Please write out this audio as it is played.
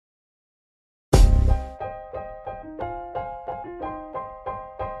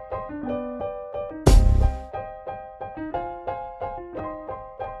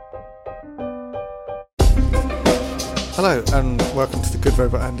Hello and welcome to the Good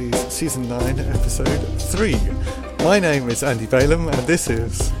Robot Andy's Season 9, Episode 3. My name is Andy Balaam and this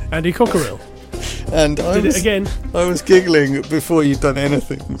is... Andy Cockerill. And Did it again. I was giggling before you'd done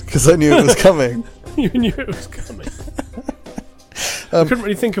anything because I knew it was coming. You knew it was coming. I couldn't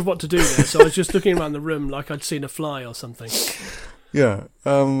really think of what to do there, so I was just looking around the room like I'd seen a fly or something. Yeah,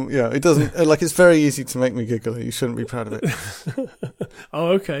 it doesn't... it's very easy to make me giggle. You shouldn't be proud of it. Oh,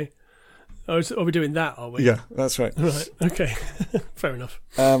 okay. Are we doing that, are we? Yeah, that's right. Right, okay. Fair enough.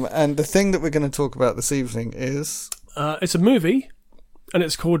 And the thing that we're going to talk about this evening is... it's a movie, and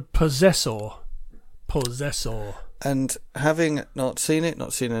it's called Possessor. Possessor. And having not seen it,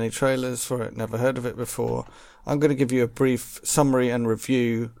 not seen any trailers for it, never heard of it before, I'm going to give you a brief summary and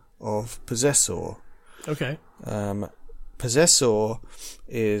review of Possessor. Okay. Possessor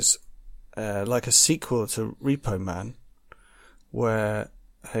is like a sequel to Repo Man, where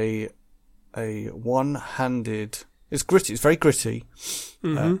a one-handed... It's gritty. It's very gritty.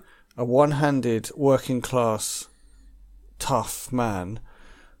 Mm-hmm. A one-handed, working-class, tough man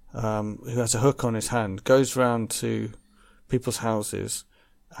who has a hook on his hand goes round to people's houses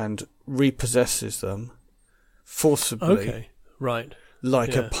and repossesses them forcibly. Okay, right.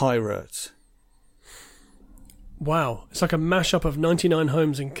 Like a pirate. Wow. It's like a mashup of 99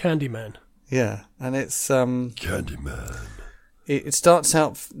 Homes and Candyman. Yeah, and it's... Candyman. It starts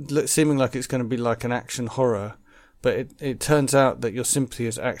out seeming like it's going to be like an action horror, but it turns out that your sympathy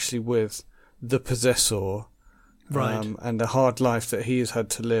is actually with the Possessor, right? And the hard life that he has had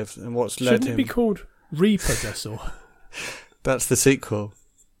to live, and what's led him. Shouldn't it be called Repossessor? That's the sequel.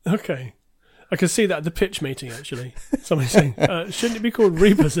 Okay, I can see that at the pitch meeting. Actually, somebody saying, "Shouldn't it be called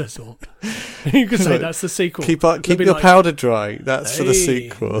Repossessor?" You could say that's the sequel. Keep your powder dry. That's for the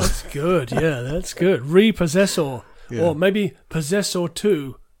sequel. That's good. Yeah, that's good. Repossessor. Yeah. Or maybe Possessor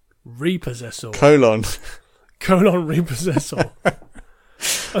 2, Repossessor. Colon Repossessor.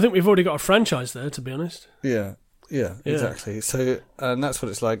 I think we've already got a franchise there, to be honest. Yeah, exactly. So, and that's what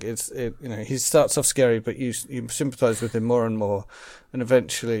it's like. He starts off scary, but you sympathise with him more and more, and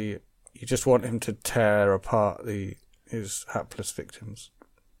eventually you just want him to tear apart his hapless victims.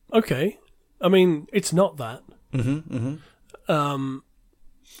 Okay, I mean it's not that. Mm-hmm.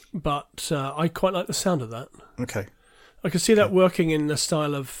 But I quite like the sound of that. Okay. I could see that working in the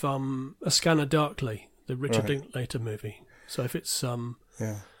style of A Scanner Darkly, the Richard Linklater movie. So if it's I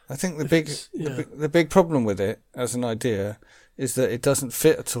think the big problem with it as an idea is that it doesn't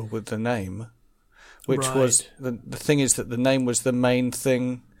fit at all with the name, which was the thing is that the name was the main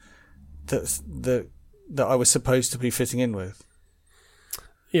thing that I was supposed to be fitting in with.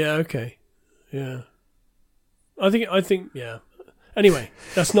 Yeah. Okay. Yeah. I think. Yeah. Anyway,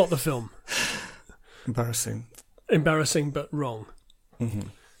 that's not the film. Embarrassing, but wrong. Mm-hmm.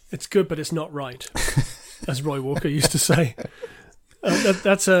 It's good, but it's not right, as Roy Walker used to say.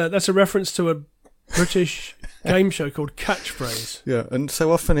 That's a reference to a British game show called Catchphrase. Yeah, and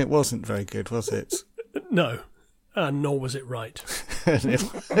so often it wasn't very good, was it? No, nor was it right.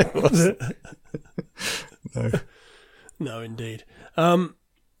 it wasn't. No. No, indeed.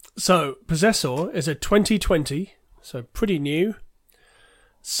 So, Possessor is a 2020, so pretty new,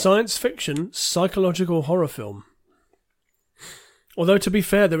 science fiction psychological horror film. Although, to be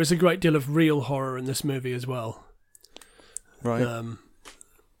fair, there is a great deal of real horror in this movie as well. Right.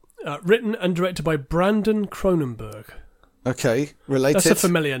 Written and directed by Brandon Cronenberg. Okay, related? That's a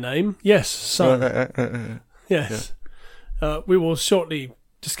familiar name. Yes, son. Yes. Yeah. We will shortly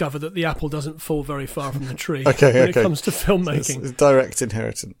discover that the apple doesn't fall very far from the tree when it comes to filmmaking. It's direct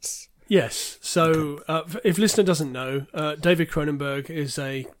inheritance. Yes. So, if listener doesn't know, David Cronenberg is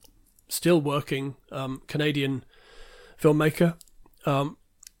a still working Canadian filmmaker.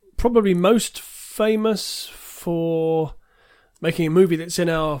 Probably most famous for making a movie that's in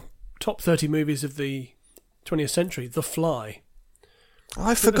our top 30 movies of the 20th century, The Fly.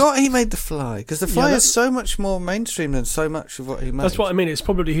 I forgot he made The Fly, because The Fly is so much more mainstream than so much of what he made. That's what I mean. It's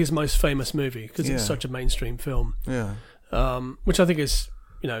probably his most famous movie, because it's such a mainstream film. Yeah. Which I think is,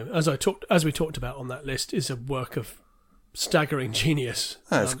 as we talked about on that list, is a work of staggering genius.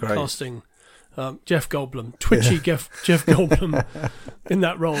 That's great. Casting Jeff Goldblum, twitchy Jeff Goldblum in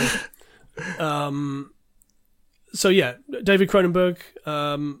that role. So yeah, David Cronenberg,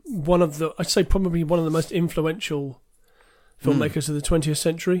 I'd say probably one of the most influential filmmakers of the 20th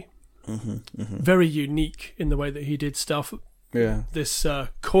century. Mm-hmm, mm-hmm. Very unique in the way that he did stuff. Yeah. This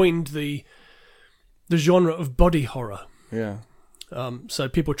coined the genre of body horror. Yeah. So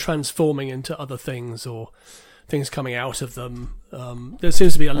people transforming into other things or things coming out of them. There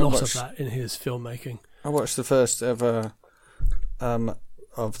seems to be a lot of that in his filmmaking. I watched the first ever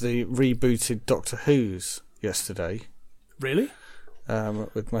of the rebooted Doctor Who's yesterday. Really?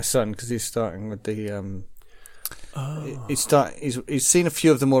 With my son, because he's starting with the. He's seen a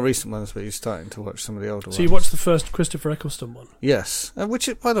few of the more recent ones, but he's starting to watch some of the older ones. So you watched the first Christopher Eccleston one? Yes, which,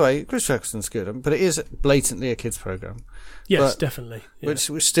 by the way, Christopher Eccleston's good, but it is blatantly a kids' program. Yes, definitely. Yeah. Which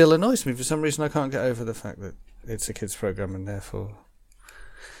still annoys me. For some reason, I can't get over the fact that it's a kids' program, and therefore.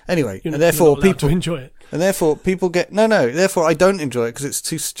 Anyway, you're therefore not people to enjoy it, and therefore people get no. Therefore, I don't enjoy it because it's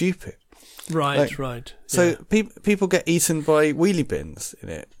too stupid. Right, right. So people get eaten by wheelie bins in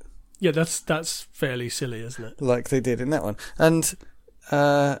it. Yeah, that's fairly silly, isn't it? Like they did in that one, and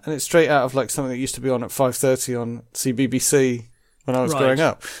it's straight out of like something that used to be on at 5:30 on CBBC when I was growing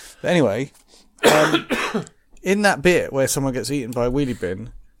up. But anyway, in that bit where someone gets eaten by a wheelie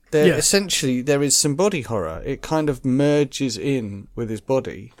bin, essentially there is some body horror. It kind of merges in with his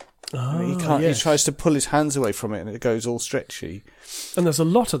body. He can't. Yes. He tries to pull his hands away from it, and it goes all stretchy. And there's a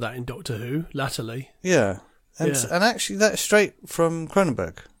lot of that in Doctor Who latterly. Yeah, and actually that's straight from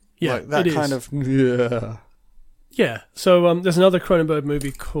Cronenberg. Yeah, like that kind of. Yeah. Yeah. So there's another Cronenberg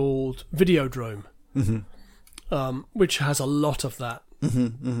movie called Videodrome, which has a lot of that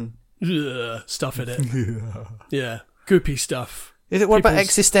stuff in it. Yeah, goopy stuff. Is it? What about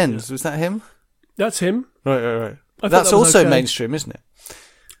Existenz? Was that him? That's him. Right. That's also mainstream, isn't it?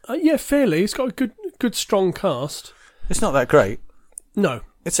 Yeah, fairly. It's got a good, strong cast. It's not that great. No,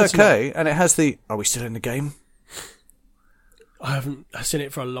 it's okay, not. And it has the. Are we still in the game? I haven't seen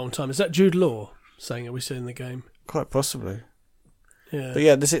it for a long time. Is that Jude Law saying, "Are we still in the game"? Quite possibly. Yeah, but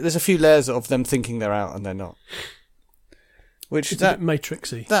yeah, there's a few layers of them thinking they're out and they're not. Which it's a bit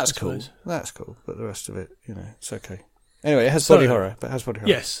matrixy. That's cool. That's cool. But the rest of it, it's okay. Anyway, it has body horror.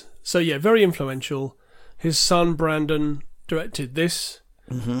 Yes. So yeah, very influential. His son Brandon directed this.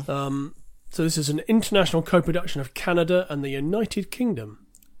 So this is an international co-production of Canada and the United Kingdom.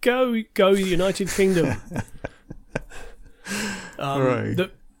 Go United Kingdom! Right.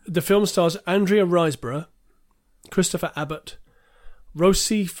 The film stars Andrea Riseborough, Christopher Abbott,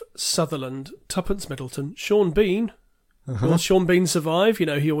 Roseif Sutherland, Tuppence Middleton, Sean Bean. Will Sean Bean survive? He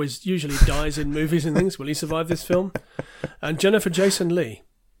usually dies in movies and things. Will he survive this film? And Jennifer Jason Leigh.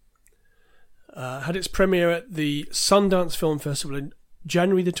 Had its premiere at the Sundance Film Festival in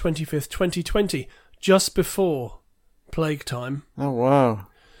January the 25th, 2020, just before Plague Time. Oh, wow.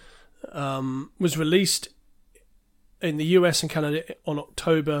 Was released in the US and Canada in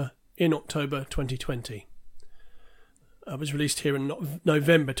October 2020. Was released here in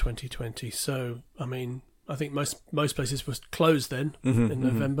November 2020. So, I mean, I think most places were closed then in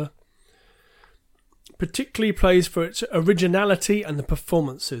November. Particularly praised for its originality and the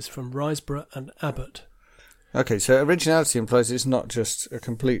performances from Riseborough and Abbott. Okay, so originality implies it's not just a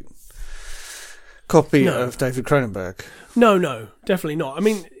complete copy of David Cronenberg. No, definitely not. I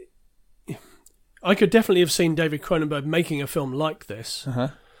mean, I could definitely have seen David Cronenberg making a film like this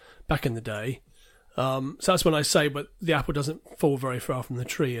back in the day. So that's when I say, but the apple doesn't fall very far from the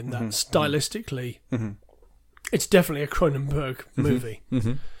tree, and that stylistically, it's definitely a Cronenberg movie.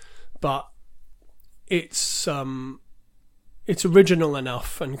 But it's original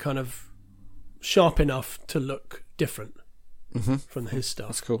enough and kind of sharp enough to look different from his stuff.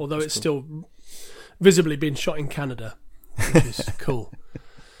 That's cool. Although it's still visibly being shot in Canada, which is cool.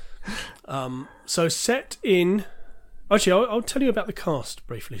 So set in... Actually, I'll tell you about the cast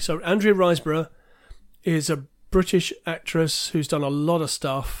briefly. So Andrea Riseborough is a British actress who's done a lot of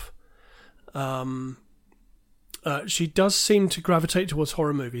stuff. She does seem to gravitate towards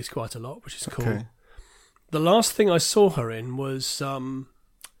horror movies quite a lot, which is cool. Okay. The last thing I saw her in was a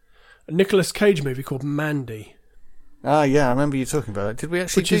Nicolas Cage movie called Mandy. Ah, yeah, I remember you talking about it. Did we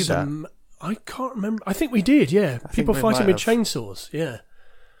actually do that? I can't remember. I think we did, yeah. People fighting with chainsaws, yeah.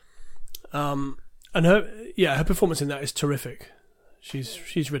 And her performance in that is terrific.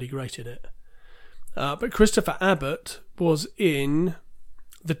 She's really great in it. But Christopher Abbott was in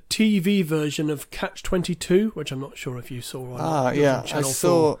the TV version of Catch-22, which I'm not sure if you saw on yeah, Channel 4. I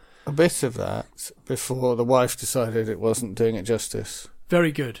saw a bit of that before the wife decided it wasn't doing it justice.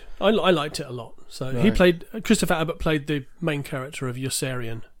 Very good. I liked it a lot. So Christopher Abbott played the main character of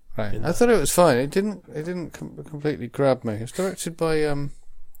Yossarian. Right. I thought it was fine. It didn't completely grab me. It was directed by It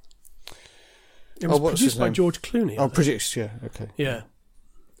was produced by George Clooney. Produced, yeah. Okay. Yeah.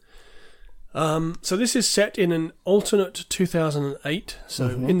 So this is set in an alternate 2008, so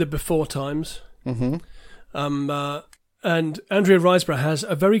in the before times. And Andrea Riseborough has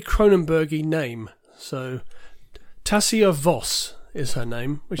a very Cronenbergy name. So Tassia Voss is her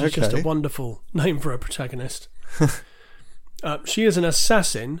name, which is just a wonderful name for a protagonist. She is an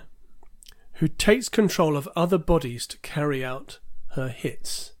assassin who takes control of other bodies to carry out her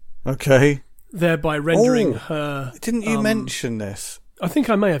hits. Okay. thereby rendering her... Didn't you mention this? I think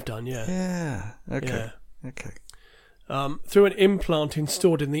I may have done, yeah. Yeah, okay. Yeah. Okay. Through an implant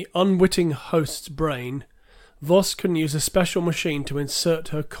installed in the unwitting host's brain, Voss can use a special machine to insert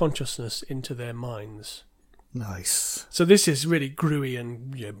her consciousness into their minds. Nice. So this is really gruey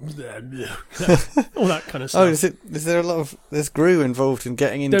and all that kind of stuff. Oh, is there a lot of... There's grue involved in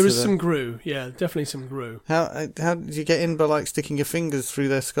getting into There is some grue, yeah, definitely some grue. How did you get in by, like, sticking your fingers through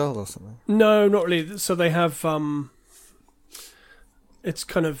their skull or something? No, not really. So they have... it's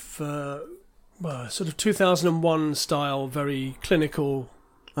kind of... sort of 2001 style, very clinical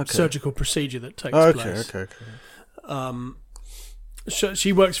surgical procedure that takes place. Okay.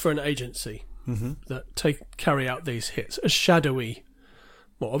 She works for an agency that carry out these hits. A shadowy...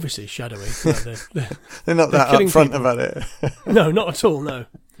 Well, obviously shadowy. They're not that upfront about it. No, not at all, no.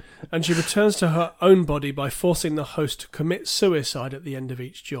 And she returns to her own body by forcing the host to commit suicide at the end of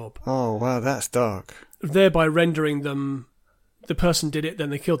each job. Oh, wow, that's dark. Thereby rendering them... The person did it, then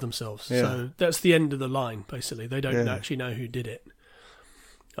they killed themselves. Yeah. So that's the end of the line, basically. They don't actually know who did it.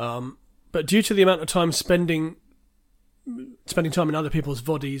 But due to the amount of time spending time in other people's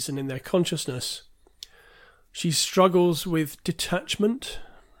bodies and in their consciousness, she struggles with detachment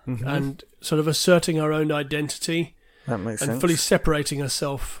and sort of asserting her own identity. That makes sense. And fully separating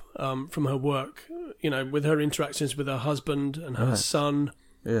herself from her work, with her interactions with her husband and her son.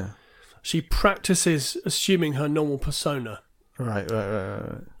 Yeah. She practices assuming her normal persona. Right.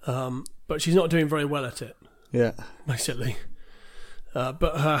 But she's not doing very well at it. Yeah. Basically.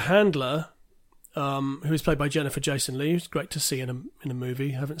 But her handler, who is played by Jennifer Jason Leigh, who's great to see in a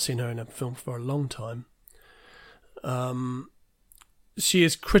movie. I haven't seen her in a film for a long time. She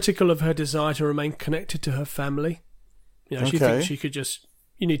is critical of her desire to remain connected to her family. She thinks she could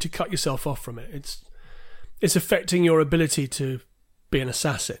you need to cut yourself off from it. It's affecting your ability to be an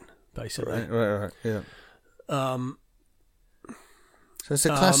assassin, basically. Right, yeah. So it's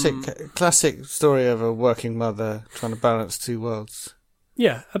a classic story of a working mother trying to balance two worlds.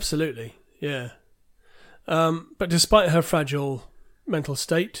 Yeah, absolutely. Yeah. But despite her fragile mental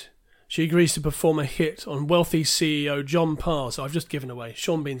state, she agrees to perform a hit on wealthy CEO John Parr. So I've just given away.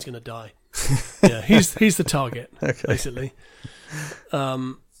 Sean Bean's going to die. Yeah, he's the target, basically.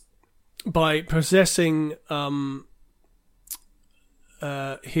 By possessing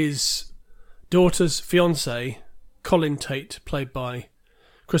his daughter's fiancé, Colin Tate, played by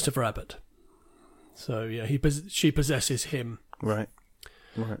Christopher Abbott. So yeah, she possesses him, right,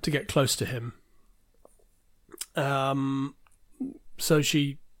 to get close to him. So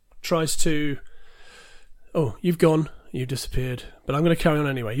she tries to. Oh, you've gone. You've disappeared. But I'm going to carry on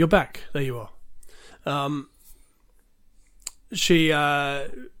anyway. You're back. There you are. She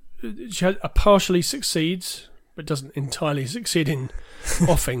partially succeeds, but doesn't entirely succeed in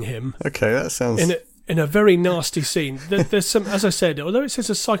offing him. Okay, that sounds... In a very nasty scene. There's some, as I said, although it says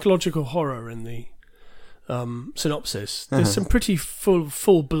a psychological horror in the synopsis, there's some pretty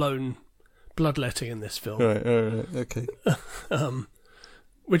full-blown bloodletting in this film. Right, okay.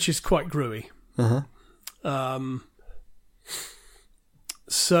 Which is quite gruey.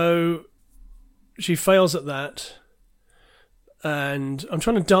 So she fails at that, and I'm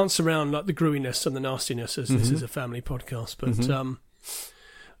trying to dance around like the gruiness and the nastiness, as this is a family podcast, but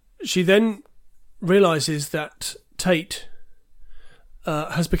she then realises that Tate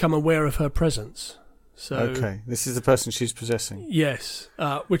has become aware of her presence. So, okay, this is the person she's possessing. Yes,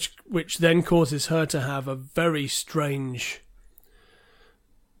 which then causes her to have a very strange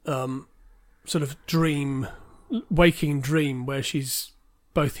sort of waking dream where she's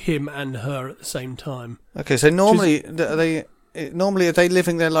both him and her at the same time. Okay, so normally are they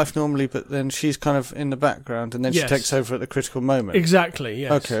living their life normally, but then she's kind of in the background, and then she takes over at the critical moment? Exactly,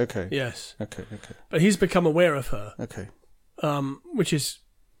 yes. Okay. Yes. Okay. But he's become aware of her. Okay. Which is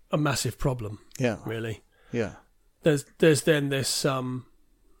a massive problem. Yeah. Really. Yeah. There's then this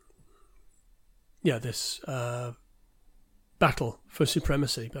battle for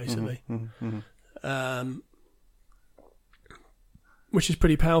supremacy, basically. Which is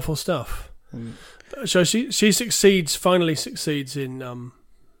pretty powerful stuff. So she finally succeeds in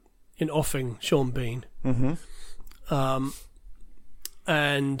offing Sean Bean,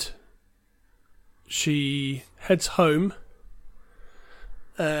 and she heads home,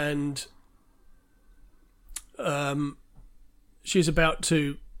 and she's about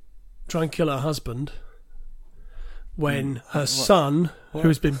to try and kill her husband when her son, who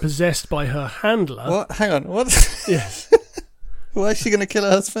has been possessed by her handler... What? Hang on, what? Yes. Why is she going to kill her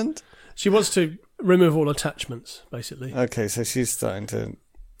husband? She wants to remove all attachments, basically. Okay, so she's starting to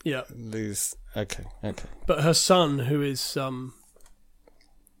lose... Okay. But her son, who is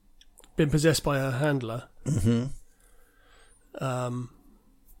been possessed by her handler. Mm-hmm.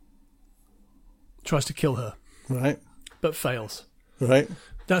 Tries to kill her. Right. But fails. Right.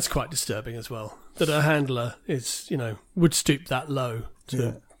 That's quite disturbing as well. That her handler is, would stoop that low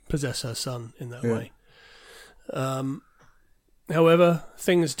to possess her son in that way. However,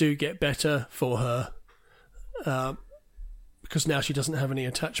 things do get better for her because now she doesn't have any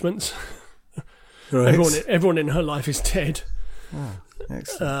attachments. Right. Everyone in her life is dead. Oh,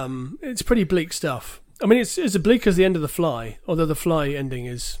 excellent. It's pretty bleak stuff. I mean, it's as bleak as the end of The Fly, although The Fly ending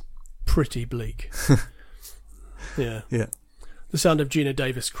is pretty bleak. Yeah. Yeah. The sound of Gina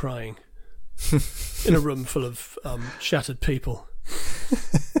Davis crying in a room full of shattered people.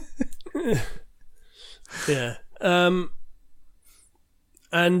 Yeah. So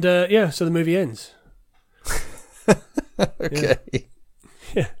the movie ends. Okay.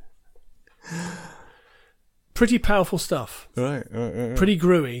 Yeah. Pretty powerful stuff. Right. Pretty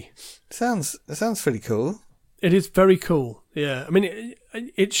gruey. Sounds pretty cool. It is very cool. Yeah. I mean,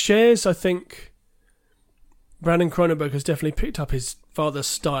 it shares, I think, Brandon Cronenberg has definitely picked up his father's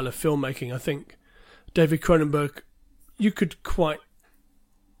style of filmmaking. I think David Cronenberg, you could quite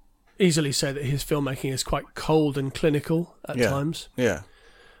easily say that his filmmaking is quite cold and clinical at times. Yeah.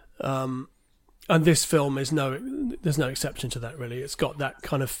 And this film there's no exception to that, really. It's got that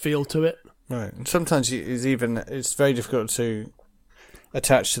kind of feel to it. Right. And sometimes it's very difficult to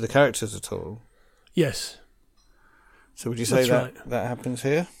attach to the characters at all. Yes. So would you say that right. that happens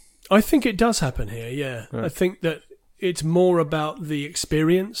here? I think it does happen here, yeah. Right. I think that it's more about the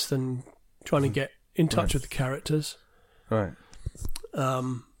experience than trying to get in touch with the characters. Right.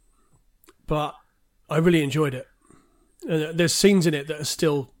 But I really enjoyed it. There's scenes in it that are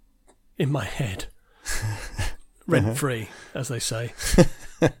still in my head. Rent-free, as they say.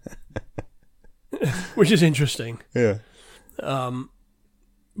 Which is interesting. Yeah.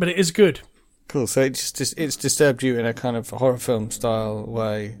 But it is good. Cool. So it's disturbed you in a kind of horror film style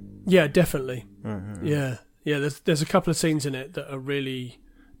way. Yeah, definitely. Right. Yeah. There's a couple of scenes in it that are really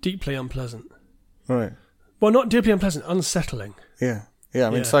deeply unpleasant. Right. Well, not deeply unpleasant, unsettling. Yeah. Yeah. I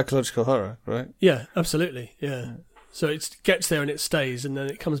mean, psychological horror, right? Yeah, absolutely. Yeah. So it gets there and it stays, and then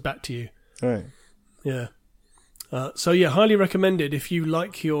it comes back to you. Right. Yeah. Highly recommended if you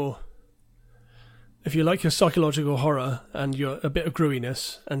like your psychological horror and a bit of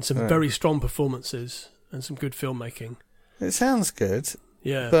gruiness and some very strong performances and some good filmmaking. It sounds good.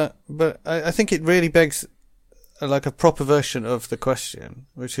 Yeah. But I think it really begs like a proper version of the question,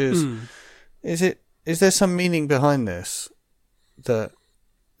 which is, is there some meaning behind this that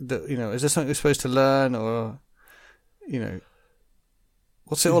is there something we're supposed to learn, or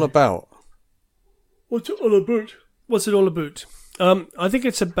what's it all about? What's it all about? I think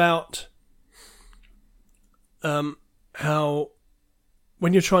it's about how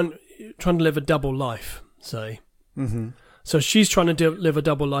when you're trying to live a double life, say. Mm-hmm. So she's trying to live a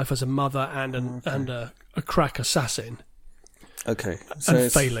double life as a mother and a crack assassin. Okay.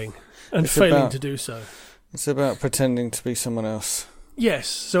 And failing to do so. It's about pretending to be someone else. Yes.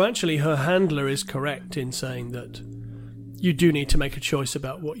 So actually her handler is correct in saying that you do need to make a choice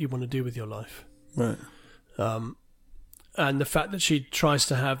about what you want to do with your life. Right. And the fact that she tries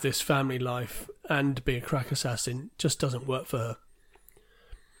to have this family life and be a crack assassin just doesn't work for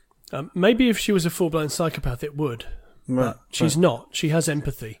her. Maybe if she was a full-blown psychopath, it would. Right. But she's not. She has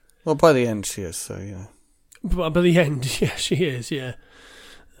empathy. Well, by the end she is, so yeah. By the end, yeah, she is, yeah.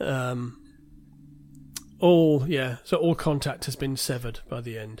 So all contact has been severed by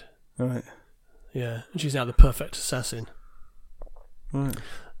the end. Right. Yeah, and she's now the perfect assassin. Right.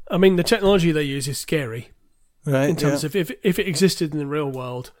 I mean, the technology they use is scary. Right. In terms of if it existed in the real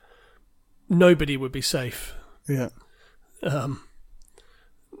world, nobody would be safe. Yeah.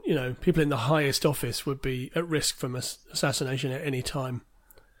 People in the highest office would be at risk from assassination at any time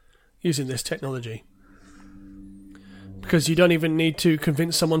using this technology. Because you don't even need to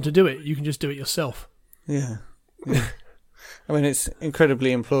convince someone to do it. You can just do it yourself. Yeah. I mean, it's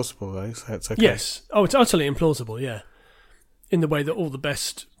incredibly implausible, though, so it's okay. Yes. Oh, it's utterly implausible, yeah. In the way that all the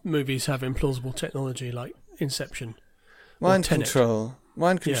best movies have implausible technology, like Inception. Mind control,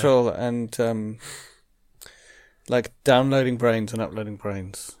 and like downloading brains and uploading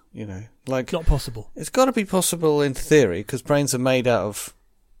brains. Like not possible. It's got to be possible in theory because brains are made out of,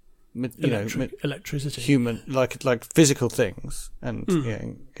 electricity, human, like physical things, and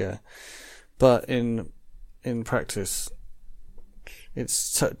yeah. But in practice,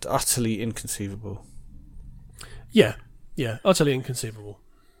 it's utterly inconceivable. Yeah, utterly inconceivable.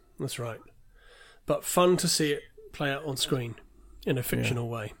 That's right. But fun to see it play out on screen in a fictional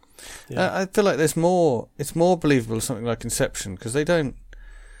way. Yeah. I feel like it's more believable something like Inception because they don't.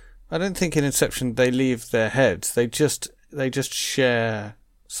 I don't think in Inception they leave their heads. They just share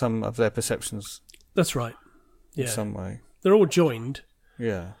some of their perceptions. That's right. Yeah. In some way. They're all joined.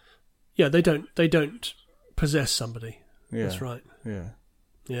 Yeah. Yeah, they don't possess somebody. Yeah. That's right. Yeah.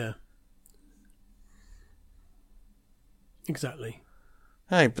 Yeah. Exactly.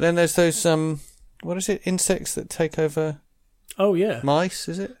 Hey, but then there's those what is it? Insects that take over. Oh yeah. Mice,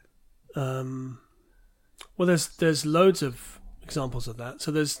 is it? Well, there's loads of examples of that.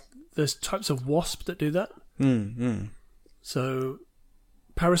 So there's types of wasp that do that. So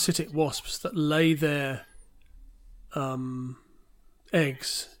parasitic wasps that lay their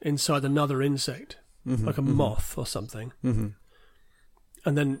eggs inside another insect, like a moth or something, and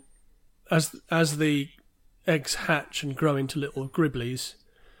then as the eggs hatch and grow into little gribblies,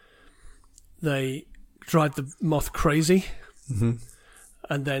 they drive the moth crazy,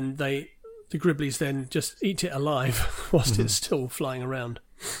 and then the gribblies then just eat it alive whilst it's still flying around.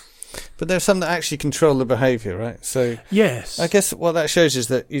 But there's some that actually control the behaviour, right? So yes, I guess what that shows is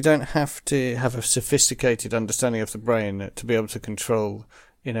that you don't have to have a sophisticated understanding of the brain to be able to control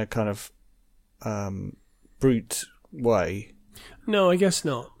in a kind of brute way. No, I guess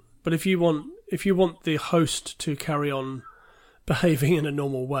not. But if you want the host to carry on behaving in a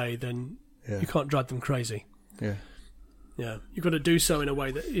normal way, then you can't drive them crazy. Yeah. Yeah. You've got to do so in a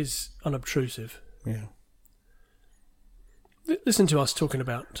way that is unobtrusive. Yeah. Listen to us talking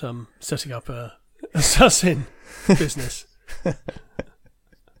about setting up a assassin business.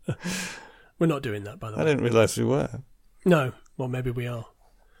 We're not doing that, by the way. I didn't realise we were. No. Well, maybe we are.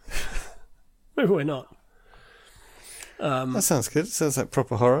 Maybe we're not. That sounds good. Sounds like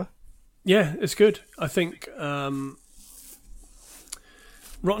proper horror. Yeah, it's good. I think Rotten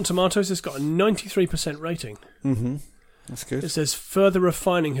Tomatoes has got a 93% rating. Mm-hmm. That's good. It says, further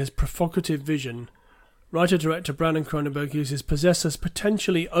refining his provocative vision, writer-director Brandon Cronenberg uses Possessor's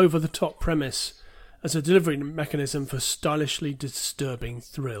potentially over-the-top premise as a delivery mechanism for stylishly disturbing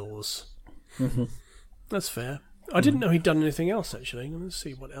thrills. Mm-hmm. That's fair. I didn't know he'd done anything else, actually. Let's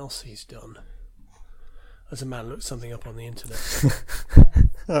see what else he's done. As a man looked something up on the internet.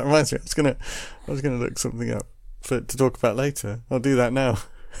 That reminds me, I was gonna look something up to talk about later. I'll do that now.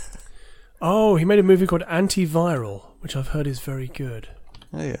 Oh, he made a movie called Antiviral, which I've heard is very good.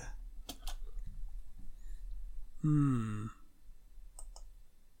 Oh yeah.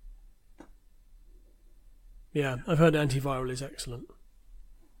 Yeah, I've heard Antiviral is excellent.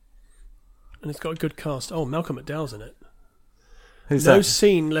 And it's got a good cast. Oh, Malcolm McDowell's in it. Who's No that?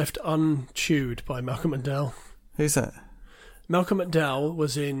 scene left unchewed by Malcolm McDowell. Who's that? Malcolm McDowell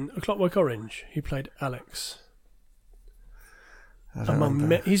was in A Clockwork Orange. He played Alex. I don't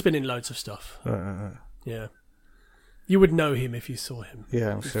remember. He's been in loads of stuff. Right. Yeah. You would know him if you saw him.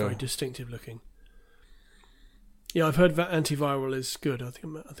 Yeah, I'm He's sure. very distinctive looking. Yeah, I've heard that Antiviral is good. I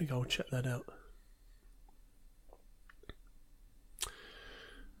think I'll check that out.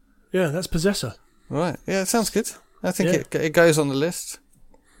 Yeah, that's Possessor. Right. Yeah, it sounds good. I think Yeah. it goes on the list.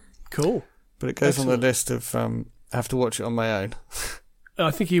 Cool. But it goes Excellent. on the list of I have to watch it on my own.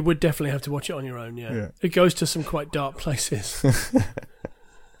 I think you would definitely have to watch it on your own, yeah. It goes to some quite dark places.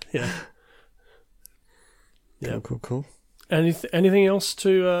 Yeah. Yeah. Cool. Anything else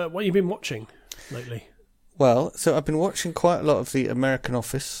to what you've been watching lately? Well, so I've been watching quite a lot of The American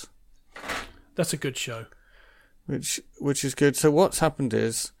Office. That's a good show. Which is good. So what's happened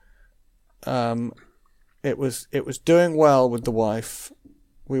is it was doing well with the wife.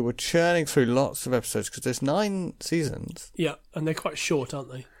 We were churning through lots of episodes because there's 9 seasons. Yeah, and they're quite short,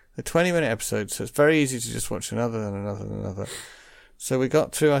 aren't they? They're 20-minute episodes, so it's very easy to just watch another and another and another. So we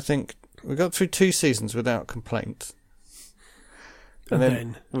got through 2 seasons without complaint. And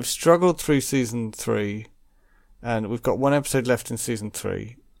then we've struggled through season 3, and we've got 1 episode left in season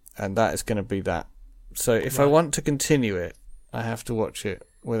 3, and that is going to be that. So if I want to continue it, I have to watch it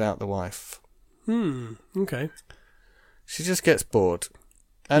without the wife. Okay. She just gets bored.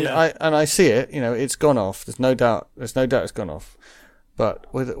 And I see it, it's gone off. There's no doubt it's gone off.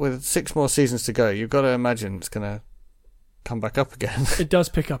 But with 6 more seasons to go, you've got to imagine it's going to come back up again. It does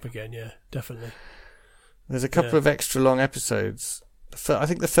pick up again, yeah, definitely. There's a couple of extra long episodes. I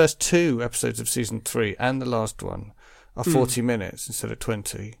think the first 2 episodes of season 3 and the last one are 40 minutes instead of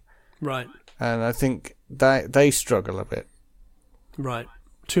 20. Right. And I think they struggle a bit. Right.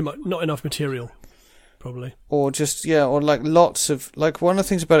 Too much, not enough material, probably. Or just, or like lots of, like one of the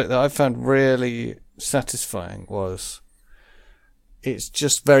things about it that I found really satisfying was it's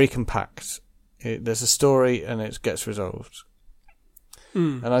just very compact. There's a story and it gets resolved.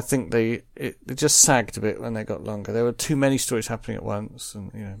 And I think they just sagged a bit when they got longer. There were too many stories happening at once,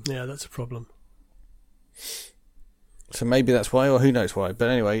 and Yeah, that's a problem. So maybe that's why, or who knows why. But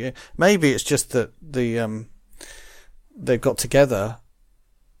anyway, maybe it's just that they've got together,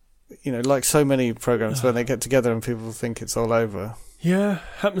 like so many programs when they get together and people think it's all over. Yeah,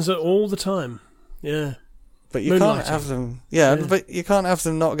 happens all the time. Yeah. But you can't have them, but you can't have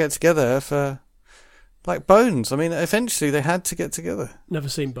them not get together for, like Bones. I mean, eventually they had to get together. Never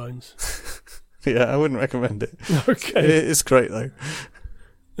seen Bones. Yeah, I wouldn't recommend it. Okay. It's great, though.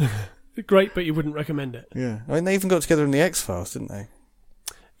 Great, but you wouldn't recommend it. Yeah. I mean, they even got together in the X-Files, didn't they?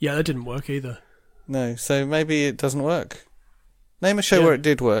 Yeah, that didn't work either. No, so maybe it doesn't work. Name a show where it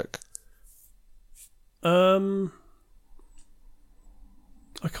did work. I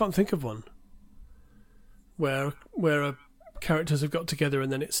can't think of one where characters have got together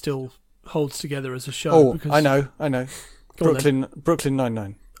and then it still holds together as a show. Oh, I know. Brooklyn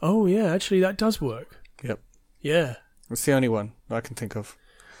Nine-Nine. Oh, yeah, actually that does work. Yep. Yeah. It's the only one I can think of.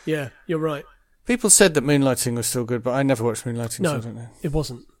 Yeah, you're right. People said that Moonlighting was still good, but I never watched Moonlighting, so I don't know. It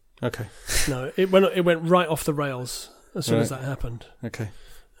wasn't. Okay. No, it went right off the rails as soon as that happened. Okay.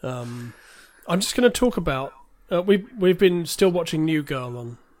 I'm just going to talk about... we've been still watching New Girl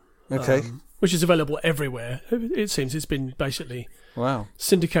on... Okay. Which is available everywhere. It seems it's been basically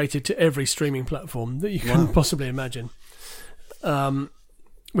syndicated to every streaming platform that you can possibly imagine.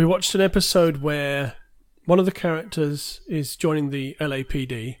 We watched an episode where one of the characters is joining the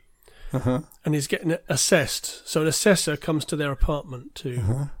LAPD and is getting assessed. So an assessor comes to their apartment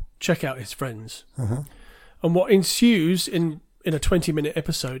to check out his friends. And what ensues in a 20-minute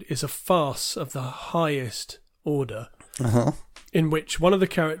episode is a farce of the highest order in which one of the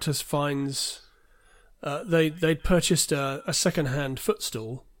characters finds they'd purchased a second-hand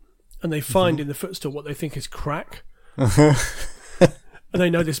footstool and they find in the footstool what they think is crack. And they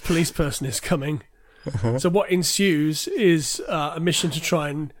know this police person is coming. So what ensues is a mission to try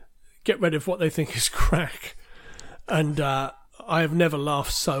and get rid of what they think is crack. And I have never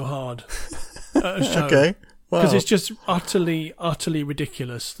laughed so hard at a show. Okay. Because it's just utterly, utterly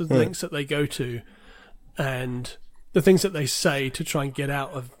ridiculous, the lengths that they go to and the things that they say to try and get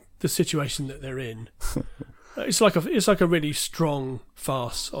out of the situation that they're in. It's like a really strong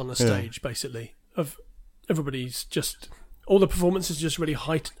farce on the stage, basically. Of everybody's just... All the performances just really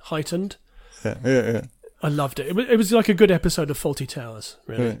heightened. Yeah. I loved it. It was like a good episode of Fawlty Towers,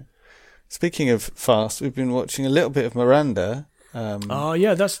 really. Right. Speaking of fast, we've been watching a little bit of Miranda.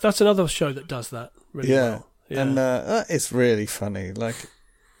 That's another show that does that really well. Yeah. And it's really funny. Like,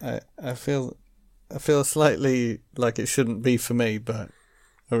 I feel slightly like it shouldn't be for me, but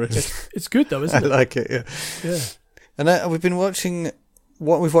I really it's good though, isn't it? I like it. Yeah. And we've been watching.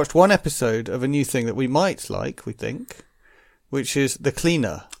 We've watched one episode of a new thing that we might like. We think. Which is The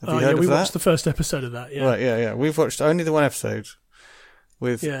Cleaner. Have you heard of that? We watched the first episode of that, yeah. Right, yeah. We've watched only the one episode.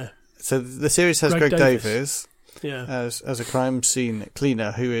 So the series has Greg Davies as a crime scene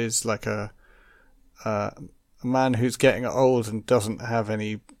cleaner who is like a man who's getting old and doesn't have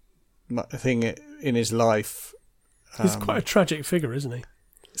any thing in his life. He's quite a tragic figure, isn't he?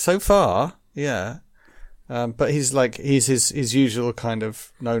 So far, yeah. But he's his usual kind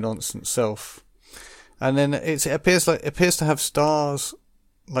of no-nonsense self. And then it appears to have stars,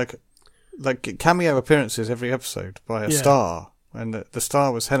 like cameo appearances every episode by a star, and the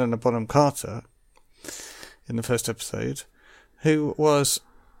star was Helena Bonham Carter in the first episode, who was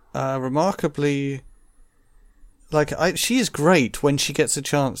remarkably she is great when she gets a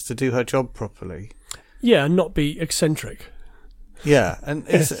chance to do her job properly. Yeah, and not be eccentric. Yeah, and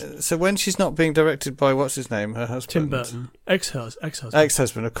so when she's not being directed by what's his name, her husband, Tim Burton,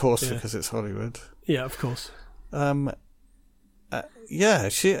 ex-husband, of course, because it's Hollywood. Yeah, of course.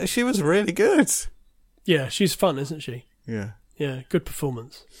 She was really good. Yeah, she's fun, isn't she? Yeah. Yeah, good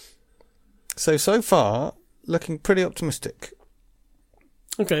performance. So far, looking pretty optimistic.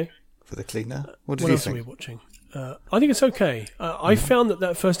 Okay. For The Cleaner. What did you think? What else are we watching? I think it's okay. I found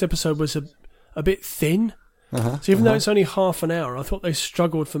that first episode was a bit thin. So even though it's only half an hour, I thought they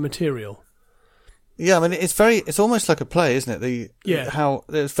struggled for material. Yeah, I mean, it's almost like a play, isn't it? How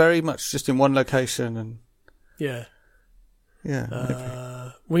it's very much just in one location and... Yeah.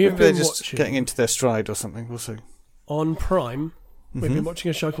 Yeah. Maybe they're just getting into their stride or something, we'll see. On Prime, we've been watching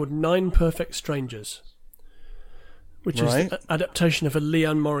a show called 9 Perfect Strangers, which is an adaptation of a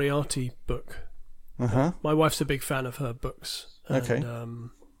Leanne Moriarty book. My wife's a big fan of her books. And, okay.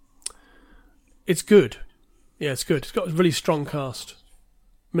 It's good. Yeah, it's good. It's got a really strong cast.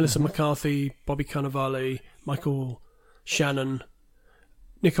 Melissa McCarthy, Bobby Cannavale, Michael Shannon,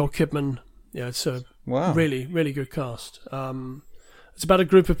 Nicole Kidman. Yeah, it's a really, really good cast. It's about a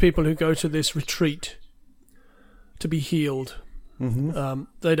group of people who go to this retreat to be healed. None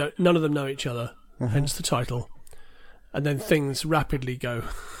of them know each other, hence the title. and then things rapidly go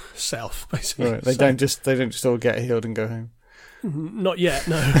south. Basically, right. They don't just all get healed and go home. Not yet,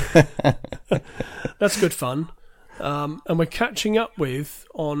 no. That's good fun. And we're catching up with,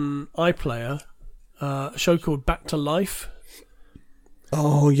 on iPlayer, a show called Back to Life.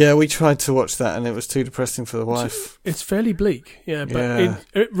 Oh, yeah, we tried to watch that and it was too depressing for the wife. It's fairly bleak, but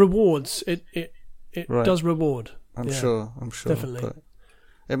it rewards. It right. does reward. I'm sure. Definitely.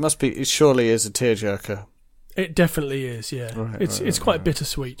 But it surely is a tearjerker. It definitely is, yeah. Right, it's quite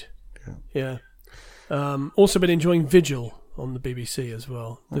bittersweet. Yeah. Also been enjoying Vigil on the BBC as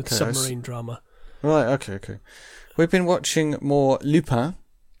well, the submarine drama. Right, okay. We've been watching more Lupin.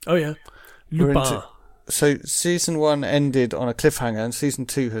 Oh, yeah. Lupin. So season 1 ended on a cliffhanger and season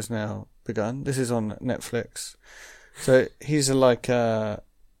 2 has now begun. This is on Netflix. So he's like a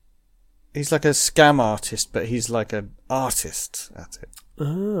scam artist, but he's like an artist at it.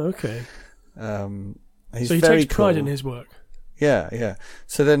 Oh, okay. He's so he very takes pride cool. in his work. Yeah.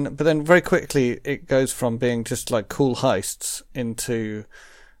 So then very quickly it goes from being just like cool heists into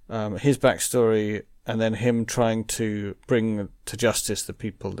his backstory and then him trying to bring to justice the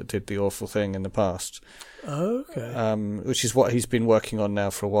people that did the awful thing in the past. Okay. Which is what he's been working on now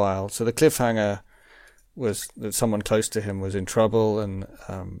for a while. So the cliffhanger was that someone close to him was in trouble, and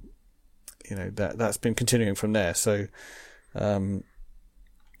that's been continuing from there. So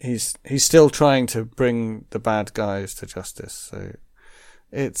he's still trying to bring the bad guys to justice. So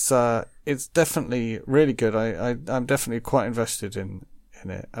it's definitely really good. I'm definitely quite invested in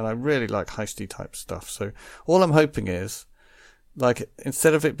it, and I really like heisty type stuff. So all I'm hoping is, like,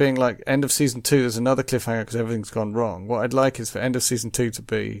 instead of it being like end of season 2, there's another cliffhanger because everything's gone wrong. What I'd like is for end of season 2 to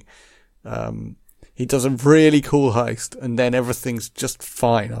be, he does a really cool heist and then everything's just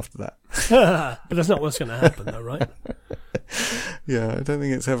fine after that. But that's not what's going to happen, though, right? Yeah, I don't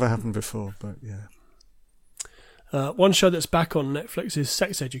think it's ever happened before, but yeah. One show that's back on Netflix is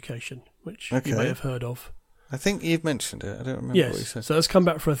Sex Education, which you may have heard of. I think you've mentioned it. I don't remember what you said. So that's come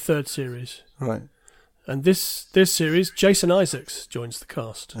back for a 3rd series. Right. And this series, Jason Isaacs joins the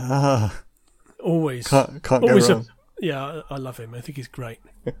cast. Always. Can't go wrong. I love him. I think he's great.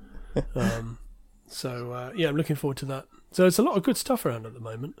 I'm looking forward to that. So there's a lot of good stuff around at the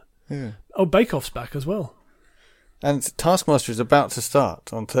moment. Yeah. Oh, Bake Off's back as well. And Taskmaster is about to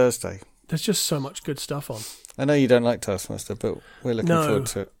start on Thursday. There's just so much good stuff on. I know you don't like Taskmaster, but we're looking forward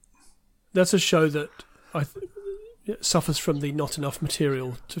to it. That's a show that suffers from the not enough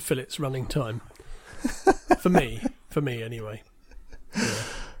material to fill its running time. For me anyway. Yeah.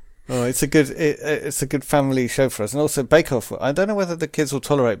 Oh, it's a good family show for us, and also Bake Off. I don't know whether the kids will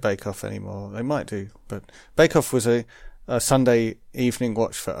tolerate Bake Off anymore. They might do, but Bake Off was a Sunday evening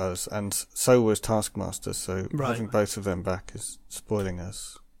watch for us, and so was Taskmaster. So having both of them back is spoiling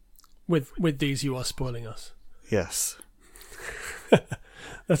us. With these, you are spoiling us. Yes.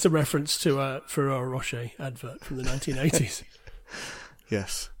 That's a reference to a Ferrero Rocher advert from the 1980s.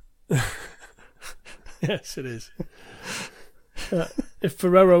 Yes. Yes, it is. If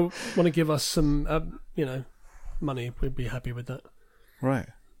Ferrero want to give us some, money, we'd be happy with that. Right.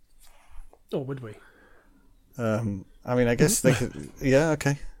 Or would we? I guess they could. Yeah.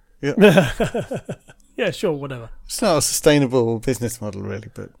 Okay. Yeah. Yeah. Sure. Whatever. It's not a sustainable business model, really,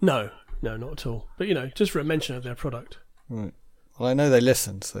 but no, not at all. But just for a mention of their product. Right. Well, I know they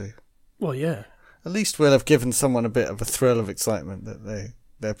listen, so. Well, yeah. At least we'll have given someone a bit of a thrill of excitement that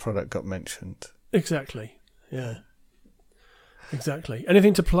their product got mentioned. Exactly. Yeah. Exactly.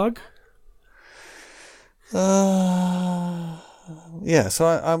 Anything to plug? Yeah.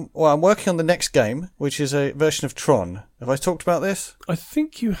 So I'm working on the next game, which is a version of Tron. Have I talked about this? I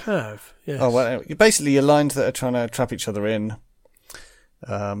think you have. Yes. Oh well. Basically, you're lines that are trying to trap each other in.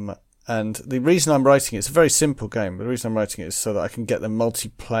 And the reason I'm writing it's a very simple game, but the reason I'm writing it is so that I can get the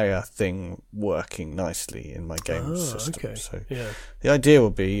multiplayer thing working nicely in my game system. Okay. So yeah. The idea will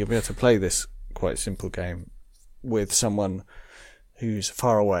be you'll be able to play this quite simple game with someone who's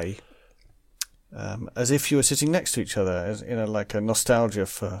far away, as if you were sitting next to each other, as like a nostalgia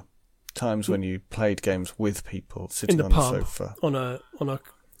for times when you played games with people sitting in the on pub, the sofa on a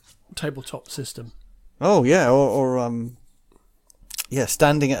tabletop system. Oh yeah, or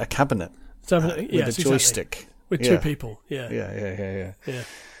standing at a cabinet with a joystick. Exactly. With 2 people, yeah.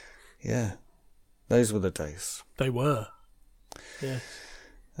 Yeah. Those were the days. They were. Yeah.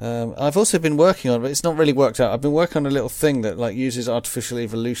 I've also been working on, but it's not really worked out. I've been working on a little thing that uses artificial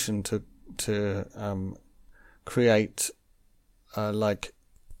evolution to create like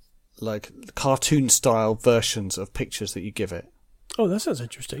cartoon style versions of pictures that you give it. Oh, that sounds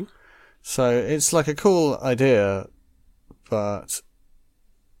interesting. So it's like a cool idea, but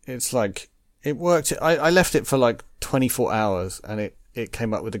it's like it worked. I left it for like 24 hours, and it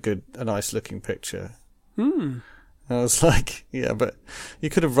came up with a nice looking picture. I was like, yeah, but you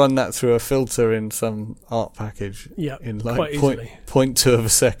could have run that through a filter in some art package in like 0.2 of a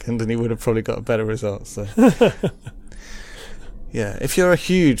second, and you would have probably got a better result. So, yeah, if you're a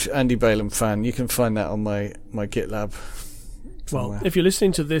huge Andy Balaam fan, you can find that on my GitLab somewhere. Well, if you're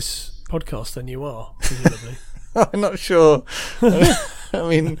listening to this podcast, then you are, presumably. I'm not sure. I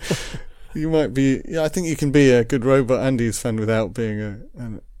mean, you might be. Yeah, I think you can be a good Robot Andy's fan without being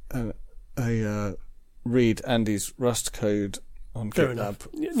a read Andy's Rust code on Fair GitLab.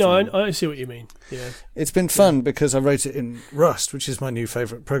 No, I see what you mean. Yeah, it's been fun because I wrote it in Rust, which is my new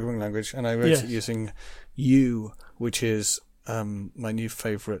favourite programming language, and I wrote it using U, which is my new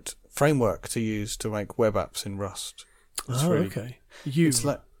favourite framework to use to make web apps in Rust. Okay. U. It's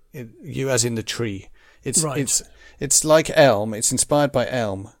like U as in the tree. It's right. It's like Elm. It's inspired by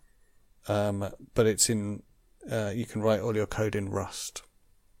Elm, but it's in. You can write all your code in Rust.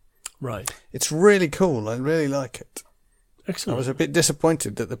 Right. It's really cool. I really like it. Excellent. I was a bit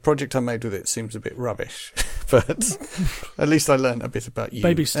disappointed that the project I made with it seems a bit rubbish, but at least I learned a bit about you.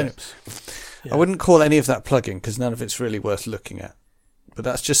 Baby steps. I wouldn't call any of that plugging because none of it's really worth looking at. But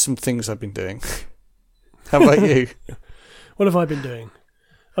that's just some things I've been doing. How about you? What have I been doing?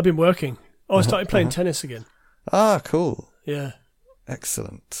 I've been working. I started playing tennis again. Ah, cool. Yeah.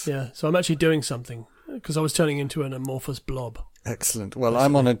 Excellent. Yeah, so I'm actually doing something because I was turning into an amorphous blob. Excellent. Well,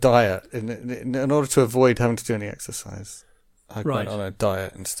 I'm on a diet. In order to avoid having to do any exercise, I went on a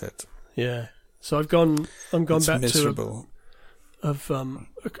diet instead. Yeah. So I'm gone back miserable. to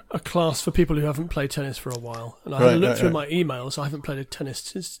a class for people who haven't played tennis for a while. And I had a look through my emails. I haven't played tennis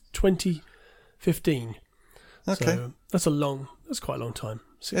since 2015. Okay. So that's quite a long time.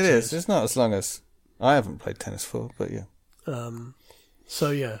 6 It years. is. It's not as long as I haven't played tennis for, but yeah.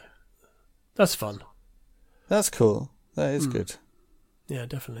 So yeah, that's fun. That's cool. That is good. Yeah,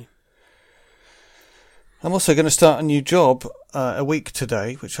 definitely. I'm also going to start a new job a week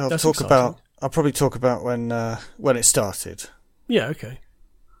today, which I'll talk about. I'll probably talk about when it started. Yeah, okay.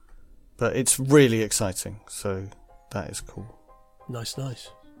 But it's really exciting, so that is cool. Nice.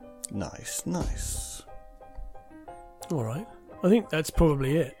 All right. I think that's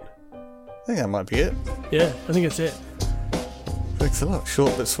probably it. I think that might be it. Yeah, I think it's it. Thanks a lot.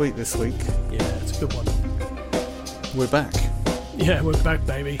 Short but sweet this week. Yeah, it's a good one. We're back. Yeah, we're back,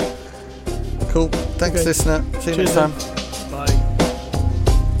 baby. Cool. Thanks, listener. See you next time.